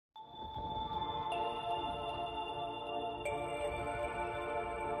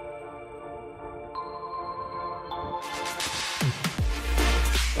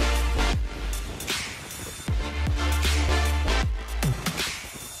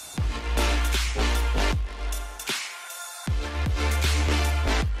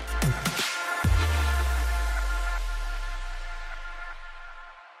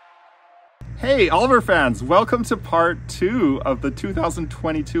Hey, Oliver fans, welcome to part 2 of the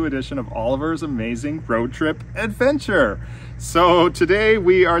 2022 edition of Oliver's Amazing Road Trip Adventure. So today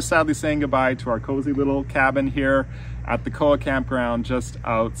we are sadly saying goodbye to our cozy little cabin here at the Koa campground just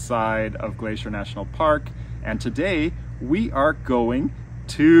outside of Glacier National Park. And today we are going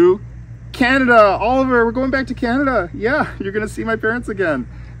to Canada. Oliver, we're going back to Canada. Yeah, you're gonna see my parents again.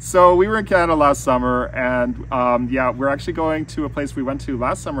 So we were in Canada last summer, and yeah, we're actually going to a place we went to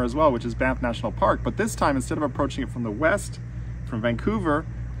last summer as well, which is Banff National Park. But this time, instead of approaching it from the west, from Vancouver,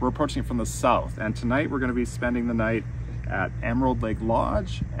 we're approaching it from the south. And tonight we're gonna be spending the night at Emerald Lake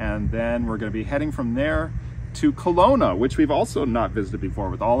Lodge, and then we're gonna be heading from there to Kelowna, which we've also not visited before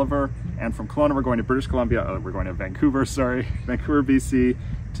with Oliver. And from Kelowna, we're going to British Columbia, we're going to Vancouver, Vancouver, BC,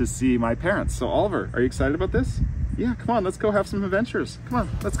 to see my parents. So Oliver, are you excited about this? Yeah, come on, let's go have some adventures. Come on,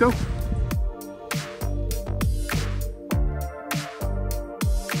 let's go.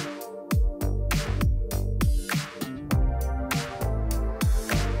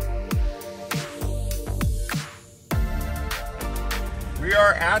 We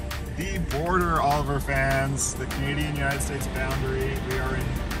are at the border, Oliver fans, the Canadian-United States boundary. We are in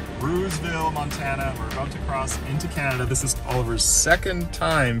Bruceville, Montana. We're about to cross into Canada. This is Oliver's second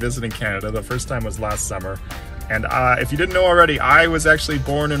time visiting Canada. The first time was last summer. And if you didn't know already, I was actually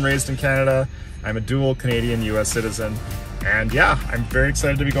born and raised in Canada. I'm a dual Canadian-US citizen. And yeah, I'm very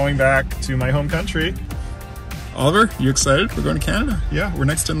excited to be going back to my home country. Oliver, you excited? We're going to Canada. Yeah, we're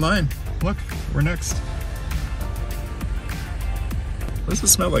next in line. Look, we're next. What does it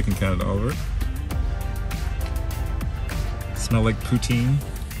smell like in Canada, Oliver? Smell like poutine,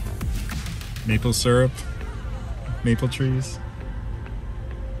 maple syrup, maple trees.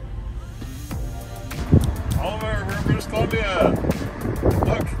 Oliver, we're in British Columbia.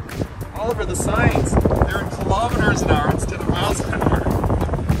 Look, Oliver, the signs, they're in kilometers an hour instead of miles an hour.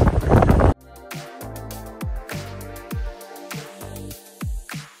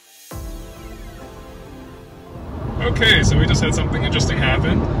 Okay, so we just had something interesting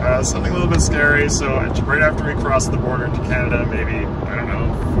happen. Something a little bit scary. So right after we crossed the border into Canada, maybe, I don't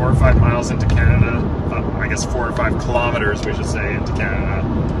know, 4 or 5 miles into Canada, I guess 4 or 5 kilometers, we should say, into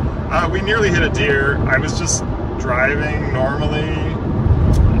Canada, we nearly hit a deer. I was just driving normally.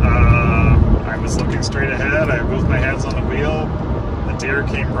 I was looking straight ahead. I moved my hands on the wheel. The deer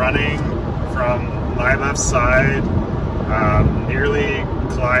came running from my left side, nearly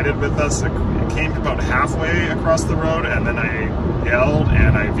collided with us. It came about halfway across the road, and then I yelled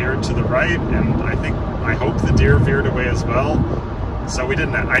and I veered to the right, and I hope the deer veered away as well. So we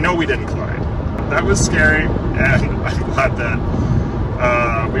didn't, I know we didn't collide. That was scary, and I'm glad that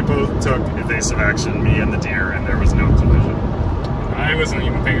we both took evasive action, me and the deer, and there was no collision. I wasn't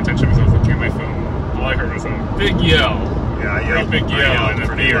even paying attention because I was looking at my phone. All I heard was a big yell. Yeah, I yelled. Big yell and a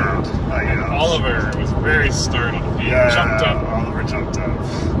pretty veer. loud. And Oliver was very startled. He jumped up. Oliver jumped up.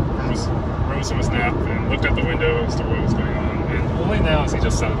 Rose from his nap and looked out the window as to what was going on. And only now is he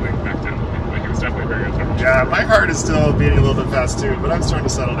just settling back down. Like, he was definitely very uncertain. Yeah, my heart is still beating a little bit fast too, but I'm starting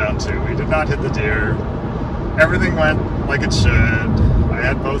to settle down too. We did not hit the deer. Everything went like it should. I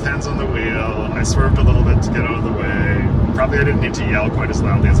had both hands on the wheel. I swerved a little bit to get out of the way. Probably I didn't need to yell quite as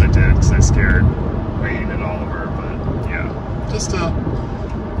loudly as I did because I scared Wayne and Oliver, but yeah, just a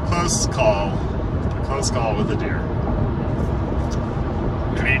close call. A close call with a deer.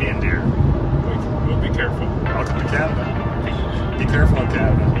 Canadian deer. We'll be careful. Welcome to Canada. Be careful in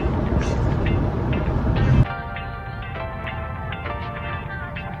Canada.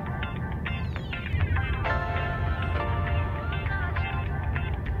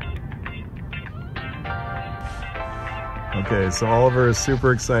 Okay, so Oliver is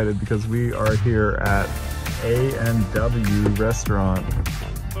super excited because we are here at A&W restaurant.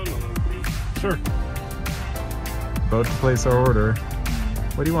 Sure. About to place our order.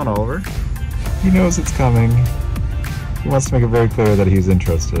 What do you want, Oliver? He knows it's coming. He wants to make it very clear that he's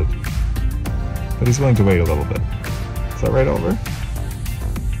interested. But he's willing to wait a little bit. Is that right, Oliver?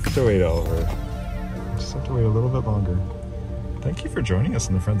 Have to wait, Oliver. Just have to wait a little bit longer. Thank you for joining us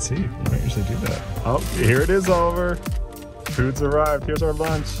in the front seat. You don't usually do that. Oh, here it is, Oliver. Food's arrived. Here's our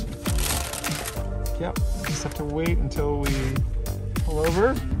lunch. Yep, just have to wait until we pull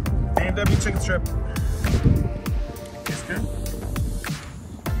over. A&W chicken strip. Tastes good.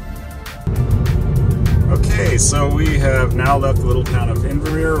 Okay, so we have now left the little town of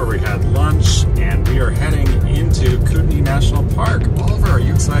Invermere where we had lunch, and we are heading into Kootenay National Park. Oliver, are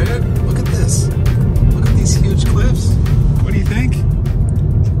you excited? Look at this. Look at these huge cliffs. What do you think?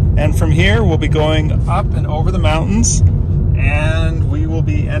 And from here, we'll be going up and over the mountains, and we will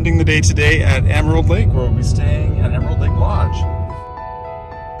be ending the day today at Emerald Lake, where we'll be staying at Emerald Lake Lodge.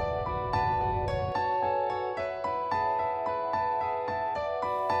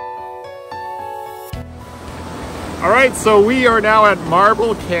 All right, so we are now at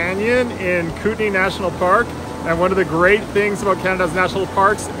Marble Canyon in Kootenay National Park. And one of the great things about Canada's national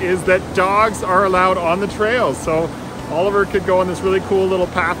parks is that dogs are allowed on the trails. So Oliver could go on this really cool little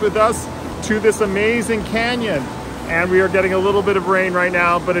path with us to this amazing canyon. And we are getting a little bit of rain right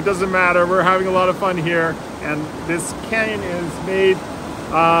now, but it doesn't matter. We're having a lot of fun here. And this canyon is made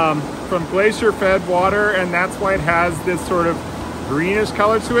from glacier fed water, and that's why it has this sort of greenish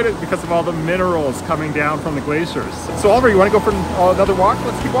color to it, because of all the minerals coming down from the glaciers. So Oliver, you want to go for another walk?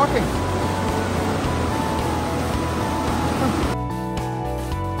 Let's keep walking.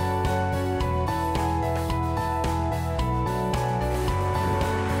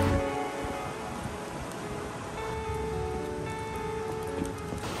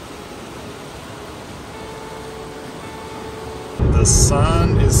 The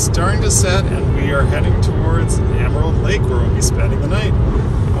sun is starting to set and we are heading towards Emerald Lake where we'll be spending the night.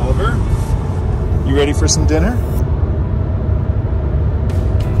 Oliver, you ready for some dinner?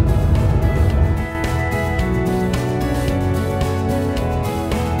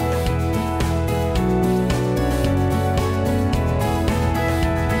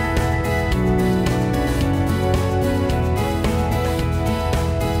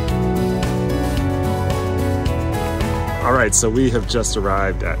 All right, so we have just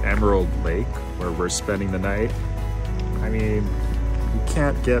arrived at Emerald Lake where we're spending the night. I mean, you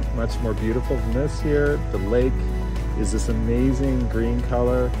can't get much more beautiful than this here. The lake is this amazing green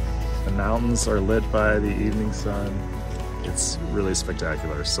color. The mountains are lit by the evening sun. It's really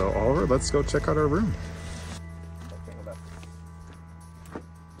spectacular. So Oliver, let's go check out our room.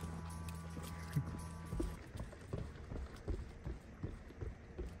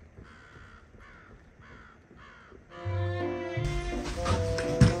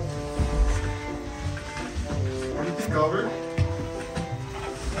 Oliver?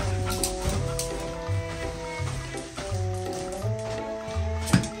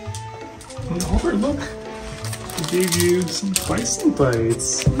 Oliver, look! I gave you some bison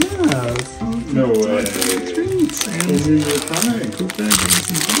bites. Yeah, some No way. treats. And Those are your kind. cool thing,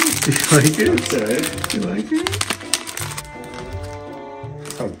 some bites. Do you like it? Okay. Do you like it?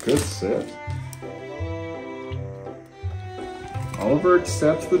 Oh, good sit. Oliver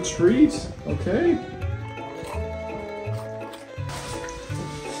accepts the treat. Okay.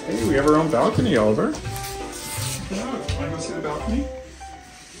 Hey, we have our own balcony, Oliver. Check it out. Want to go see the balcony?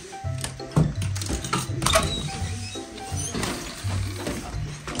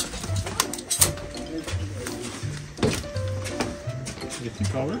 You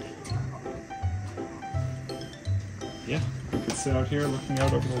think, Oliver? Yeah, we could sit out here looking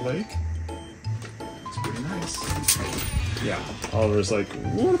out over the lake. It's pretty nice. Yeah, Oliver's like,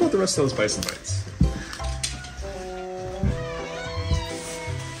 what about the rest of those bison bites?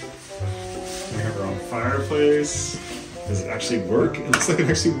 Fireplace. Does it actually work? It looks like it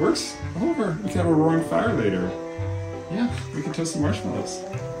actually works. Oliver, we can have a roaring fire later. Yeah, we can toast some marshmallows.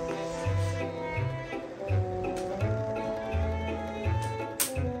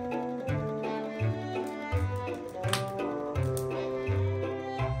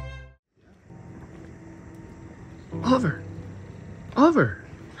 Oliver! Oliver!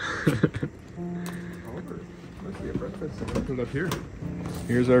 Oliver, let's get breakfast. I'm gonna put it up here.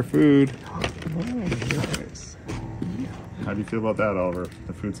 Here's our food. Oh, nice. How do you feel about that, Oliver?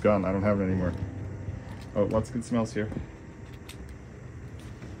 The food's gone. I don't have it anymore. Oh, lots of good smells here.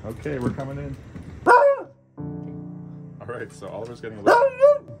 Okay, we're coming in. All right, so Oliver's getting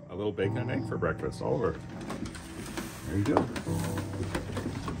a little bacon and egg for breakfast. Oliver, there you go.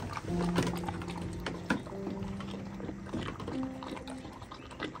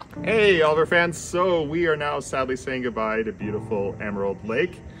 Hey, Oliver fans. So we are now sadly saying goodbye to beautiful Emerald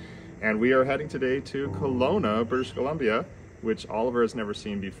Lake. And we are heading today to Kelowna, British Columbia, which Oliver has never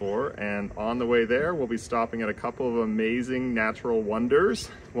seen before. And on the way there, we'll be stopping at a couple of amazing natural wonders.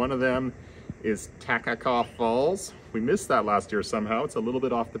 One of them is Takakkaw Falls. We missed that last year somehow. It's a little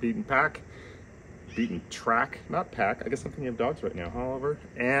bit off the beaten track, not pack. I guess I'm thinking of dogs right now, huh, Oliver?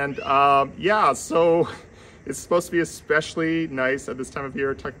 And yeah, so it's supposed to be especially nice at this time of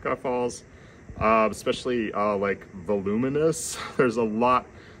year, Takakkaw Falls, especially like voluminous. There's a lot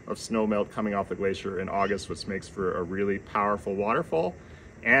of snow melt coming off the glacier in August, which makes for a really powerful waterfall.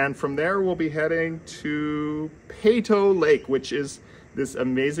 And from there, we'll be heading to Peyto Lake, which is this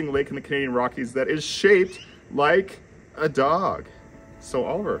amazing lake in the Canadian Rockies that is shaped like a dog. So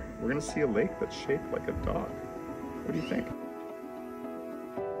Oliver, we're gonna see a lake that's shaped like a dog. What do you think?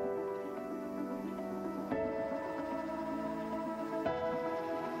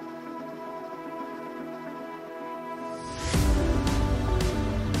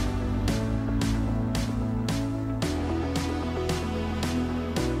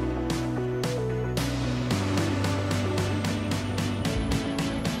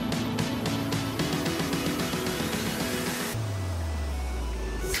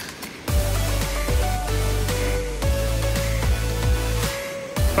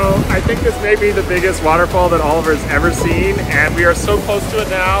 So I think this may be the biggest waterfall that Oliver's ever seen, and we are so close to it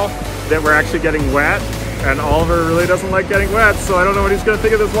now that we're actually getting wet, and Oliver really doesn't like getting wet, so I don't know what he's going to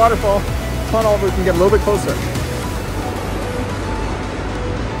think of this waterfall. Come on, Oliver, we can get a little bit closer.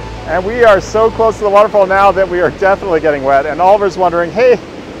 And we are so close to the waterfall now that we are definitely getting wet, and Oliver's wondering, hey,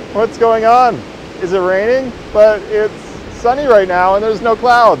 what's going on? Is it raining? But it's sunny right now and there's no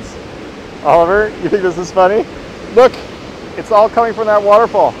clouds. Oliver, you think this is funny? Look, it's all coming from that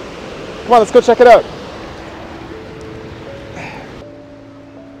waterfall. Come on, let's go check it out.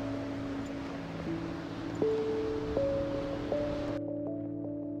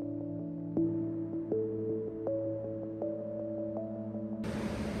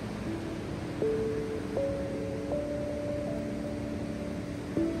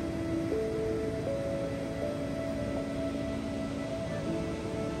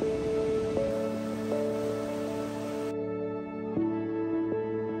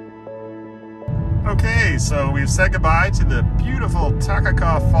 Okay, so we've said goodbye to the beautiful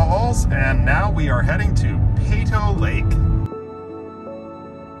Takaka Falls, and now we are heading to Peyto Lake.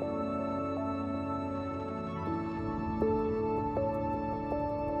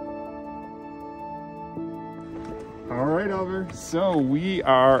 All right, Oliver, so we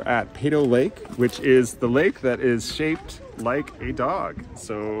are at Peyto Lake, which is the lake that is shaped like a dog.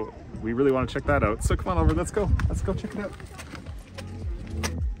 So we really want to check that out. So come on, Oliver, let's go check it out.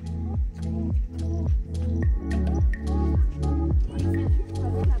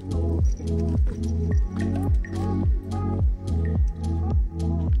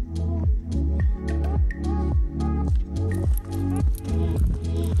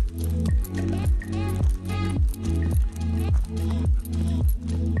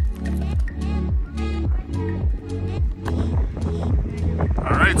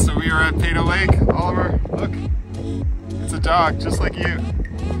 Alright, so we are at Peyto Lake. Oliver, look, it's a dog just like you.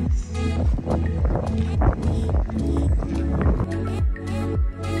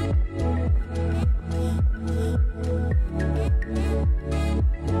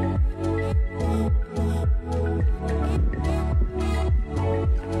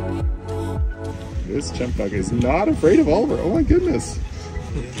 This chipmunk is not afraid of Oliver. Oh my goodness.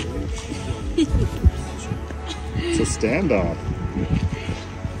 It's a standoff.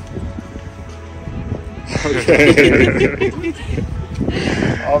 Okay.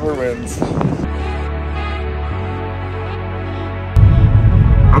 Oliver wins.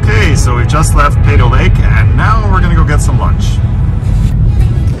 Okay, so we've just left Peyto Lake and now we're gonna go get some lunch.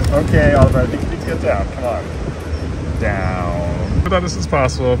 Okay, Oliver, I think you need to get down. Come on. Down. I thought this was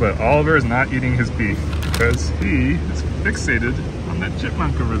possible, but Oliver is not eating his beef because he is fixated on that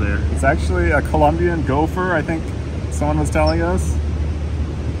chipmunk over there. It's actually a Colombian gopher, I think someone was telling us.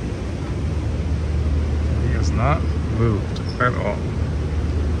 He has not moved at all.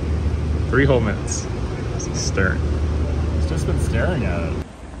 3 whole minutes. He's staring. He's just been staring at it.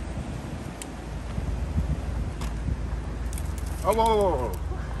 Oh, whoa, whoa, whoa.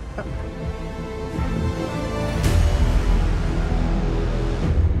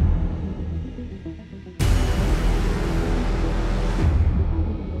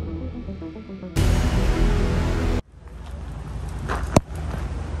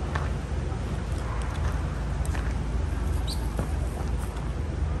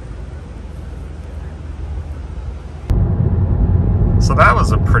 So that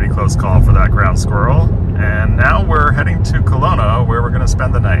was a pretty close call for that ground squirrel, and now we're heading to Kelowna where we're going to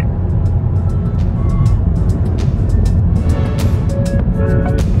spend the night.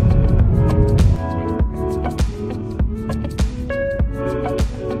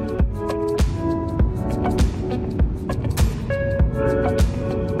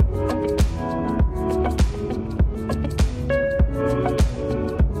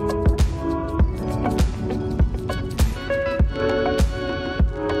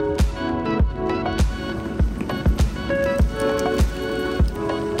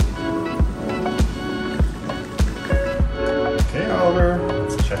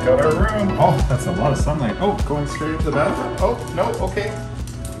 Let's check out our room. Oh, that's a lot of sunlight. Oh, going straight into the bathroom. Oh, no, okay.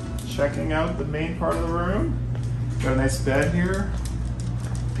 Checking out the main part of the room. Got a nice bed here.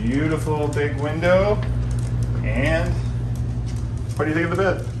 Beautiful big window. And what do you think of the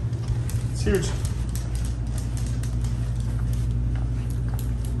bed? It's huge.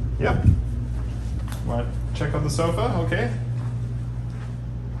 Yep. Want to check out the sofa? Okay.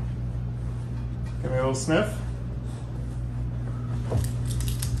 Give me a little sniff.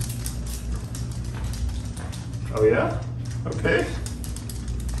 Oh yeah? Okay.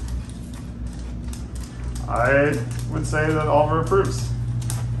 I would say that Oliver approves.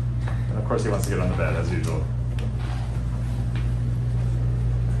 And of course he wants to get on the bed as usual.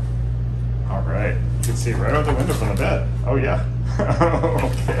 All right, you can see right out the window from the bed. Oh yeah.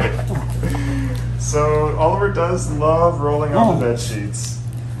 Okay. So Oliver does love rolling on the bed sheets,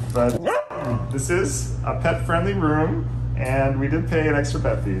 but this is a pet-friendly room, and we did pay an extra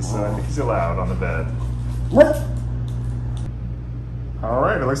pet fee, so I think he's allowed on the bed. All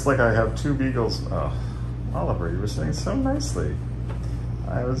right, it looks like I have two beagles. Oh, Oliver, you were sitting so nicely.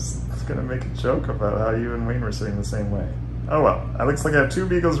 I was gonna make a joke about how you and Wayne were sitting the same way. Oh well, it looks like I have two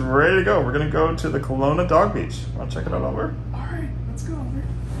beagles ready to go. We're gonna go to the Kelowna Dog Beach. Wanna check it out, Oliver? All right, let's go, Oliver.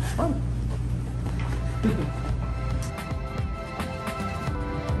 Fun.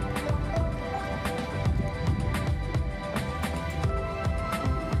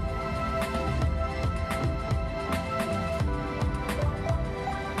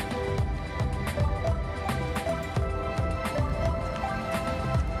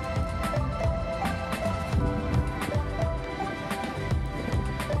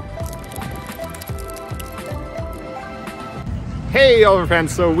 Hey Oliver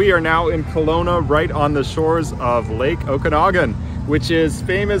fans, so we are now in Kelowna, right on the shores of Lake Okanagan, which is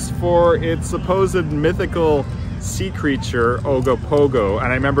famous for its supposed mythical sea creature, Ogopogo.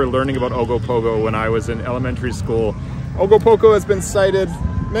 And I remember learning about Ogopogo when I was in elementary school. Ogopogo has been sighted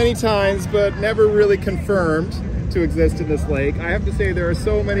many times, but never really confirmed to exist in this lake. I have to say there are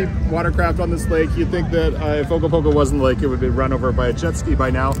so many watercraft on this lake, you'd think that if Ogopogo wasn't a lake, it would be run over by a jet ski by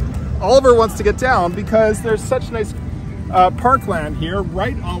now. Oliver wants to get down because there's such nice parkland here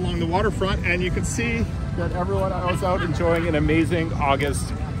right along the waterfront, and you can see that everyone is out enjoying an amazing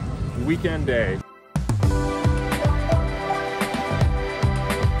August weekend day.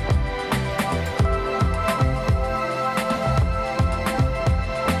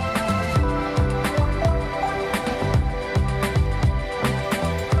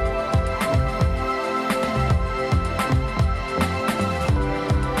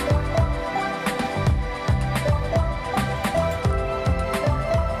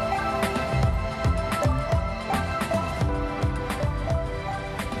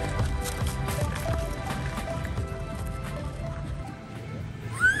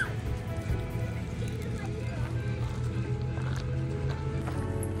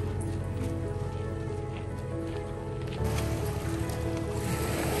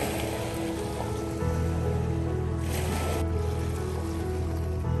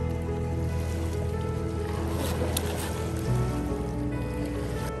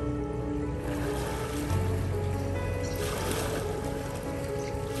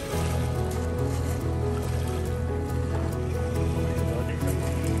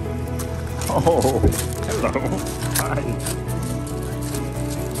 Oh, hello. Hi.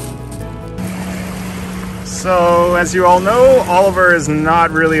 So, as you all know, Oliver is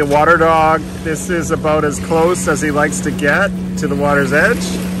not really a water dog. This is about as close as he likes to get to the water's edge.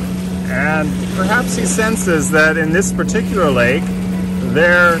 And perhaps he senses that in this particular lake,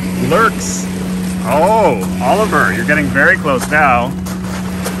 there lurks... Oh, Oliver, you're getting very close now.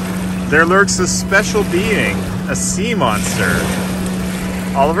 There lurks a special being, a sea monster.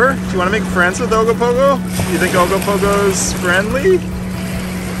 Oliver, do you want to make friends with Ogopogo? Do you think Ogopogo's friendly?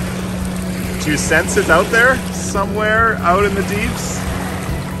 Do you sense it's out there? Somewhere out in the deeps?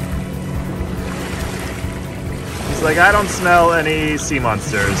 He's like, I don't smell any sea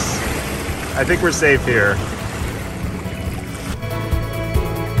monsters. I think we're safe here.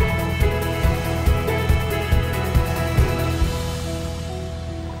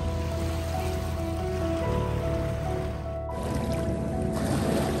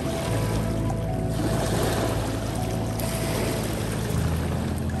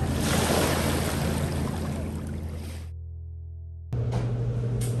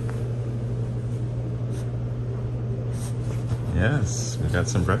 Yes, we got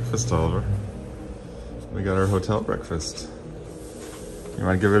some breakfast, Oliver. We got our hotel breakfast. You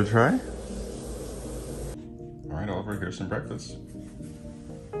want to give it a try? All right, Oliver, here's some breakfast.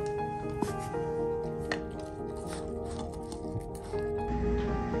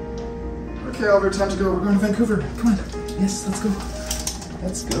 Okay, Oliver, time to go. We're going to Vancouver. Come on. Yes, let's go.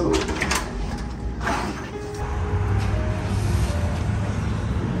 Let's go.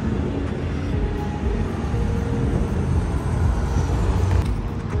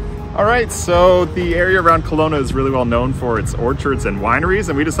 All right, so the area around Kelowna is really well known for its orchards and wineries,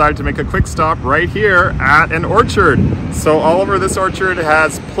 and we decided to make a quick stop right here at an orchard. So all over this orchard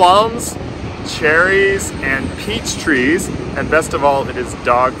has plums, cherries, and peach trees, and best of all, it is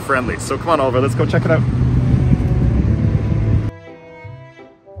dog friendly. So come on, Oliver, let's go check it out.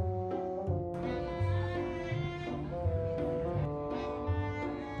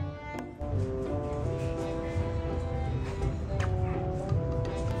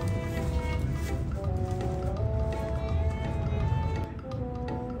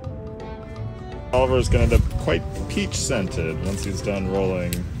 Oliver's gonna end up quite peach scented once he's done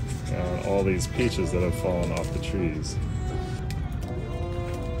rolling all these peaches that have fallen off the trees.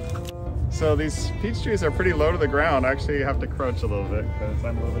 So these peach trees are pretty low to the ground. I actually have to crouch a little bit because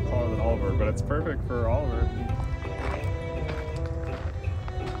I'm a little bit taller than Oliver, but it's perfect for Oliver.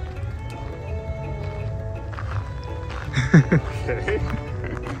 Okay.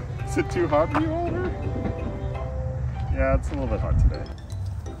 Is it too hot for you, Oliver? Yeah, it's a little bit hot today.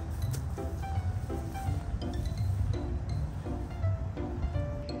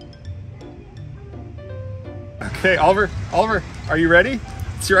 Okay, Oliver, are you ready?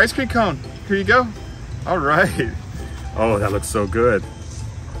 It's your ice cream cone. Here you go. All right. Oh, that looks so good.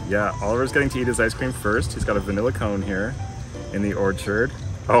 Yeah, Oliver's getting to eat his ice cream first. He's got a vanilla cone here in the orchard.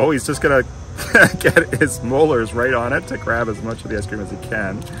 Oh, he's just gonna get his molars right on it to grab as much of the ice cream as he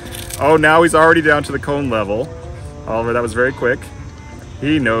can. Oh, now he's already down to the cone level. Oliver, that was very quick.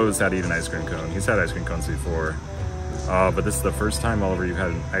 He knows how to eat an ice cream cone. He's had ice cream cones before. But this is the first time, Oliver, you've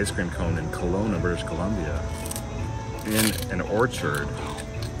had an ice cream cone in Kelowna, British Columbia. In an orchard.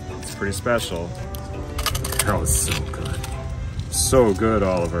 It's pretty special. That was so good. So good,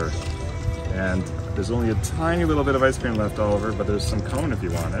 Oliver. And there's only a tiny little bit of ice cream left, Oliver, but there's some cone if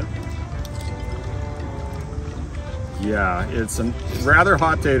you want it. Yeah, it's a rather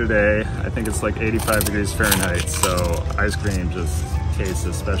hot day today. I think it's like 85 degrees Fahrenheit, so ice cream just tastes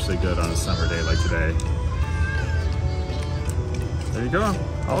especially good on a summer day like today. There you go.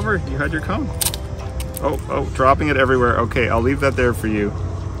 Oliver, you had your cone. Oh, dropping it everywhere. Okay, I'll leave that there for you.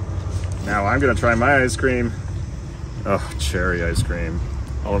 Now I'm gonna try my ice cream. Oh, cherry ice cream.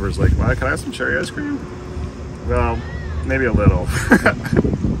 Oliver's like, well, can I have some cherry ice cream? Well, maybe a little.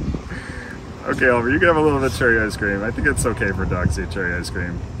 Okay, Oliver, you can have a little bit of cherry ice cream. I think it's okay for dogs to eat cherry ice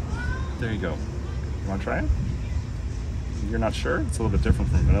cream. There you go. You wanna try it? You're not sure? It's a little bit different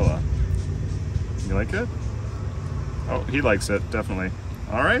from vanilla. You like it? Oh, he likes it, definitely.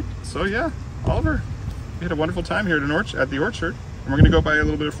 All right, so yeah, Oliver, we had a wonderful time here at the orchard, and we're gonna go buy a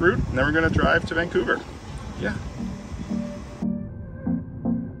little bit of fruit, and then we're gonna drive to Vancouver. Yeah.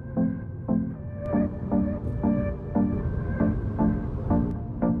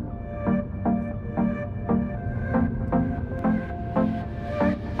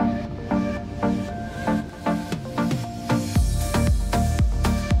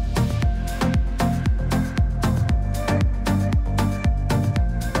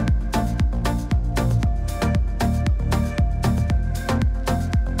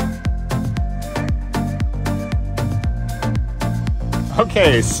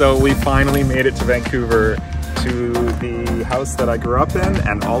 Okay, so we finally made it to Vancouver, to the house that I grew up in,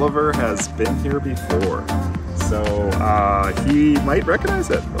 and Oliver has been here before. So he might recognize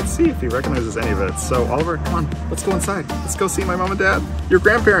it. Let's see if he recognizes any of it. So Oliver, come on, let's go inside. Let's go see my mom and dad, your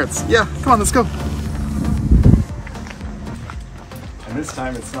grandparents. Yeah, come on, let's go. And this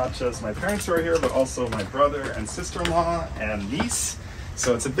time it's not just my parents who are here, but also my brother and sister-in-law and niece.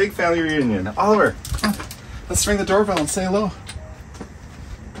 So it's a big family reunion. Oliver, come on, let's ring the doorbell and say hello.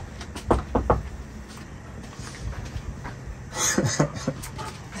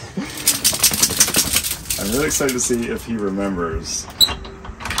 I'm really excited to see if he remembers.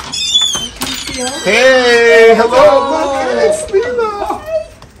 Hey, hello! Look, it's Lila! Oh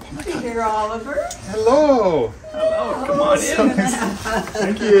my God. Here, Oliver. Hello! Hello, come on in.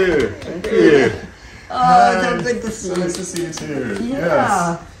 Thank you, thank you. Oh, so good to see you. So nice to see you too. Yeah.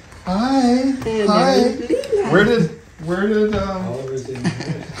 Yes. Hi. Hi. Where did Oliver's in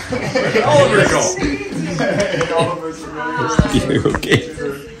here. Oliver's Hey, Oliver's running. You okay?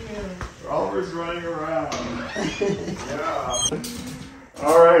 Oliver's running around. Yeah.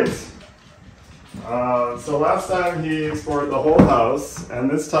 All right. So last time he explored the whole house, and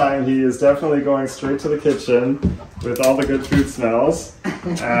this time he is definitely going straight to the kitchen with all the good food smells.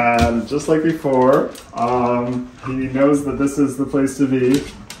 And just like before, he knows that this is the place to be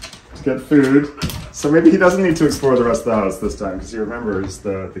to get food. So maybe he doesn't need to explore the rest of the house this time, because he remembers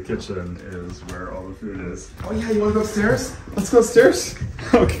the kitchen is where all the food is. Oh yeah, you want to go upstairs? Let's go upstairs.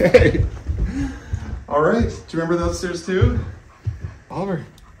 Okay. All right. Do you remember the upstairs too? Oliver,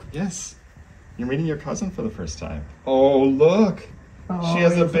 yes. You're meeting your cousin for the first time. Oh, look. Oh, she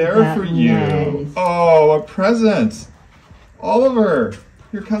has a bear for you. Nice. Oh, a present. Oliver,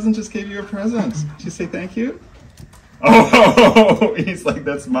 your cousin just gave you a present. Did you say thank you? Oh, he's like,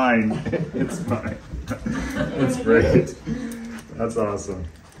 that's mine. It's mine. It's great. That's awesome.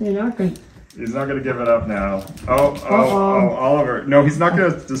 You're not going. He's not going to give it up now. Oh, Oliver. No, he's not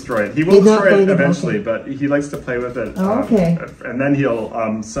going to destroy it. He will destroy it eventually, but he likes to play with it. Okay. And then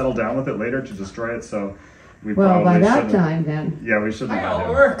he'll settle down with it later to destroy it. So we Well, probably by that shouldn't. time then. Yeah, we shouldn't. Hi,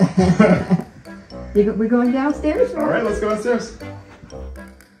 let him. We're going downstairs? All right, let's go downstairs.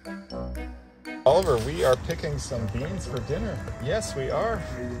 Oliver, we are picking some beans for dinner. Yes, we are.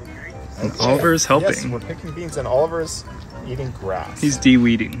 And Oliver's helping. Yes, we're picking beans and Oliver's eating grass. He's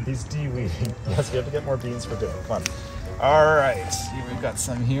de-weeding. He's de-weeding. Yes, we have to get more beans for dinner. Come on. All right, we've got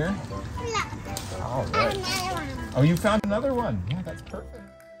some here. All right. Oh, you found another one. Yeah, that's perfect.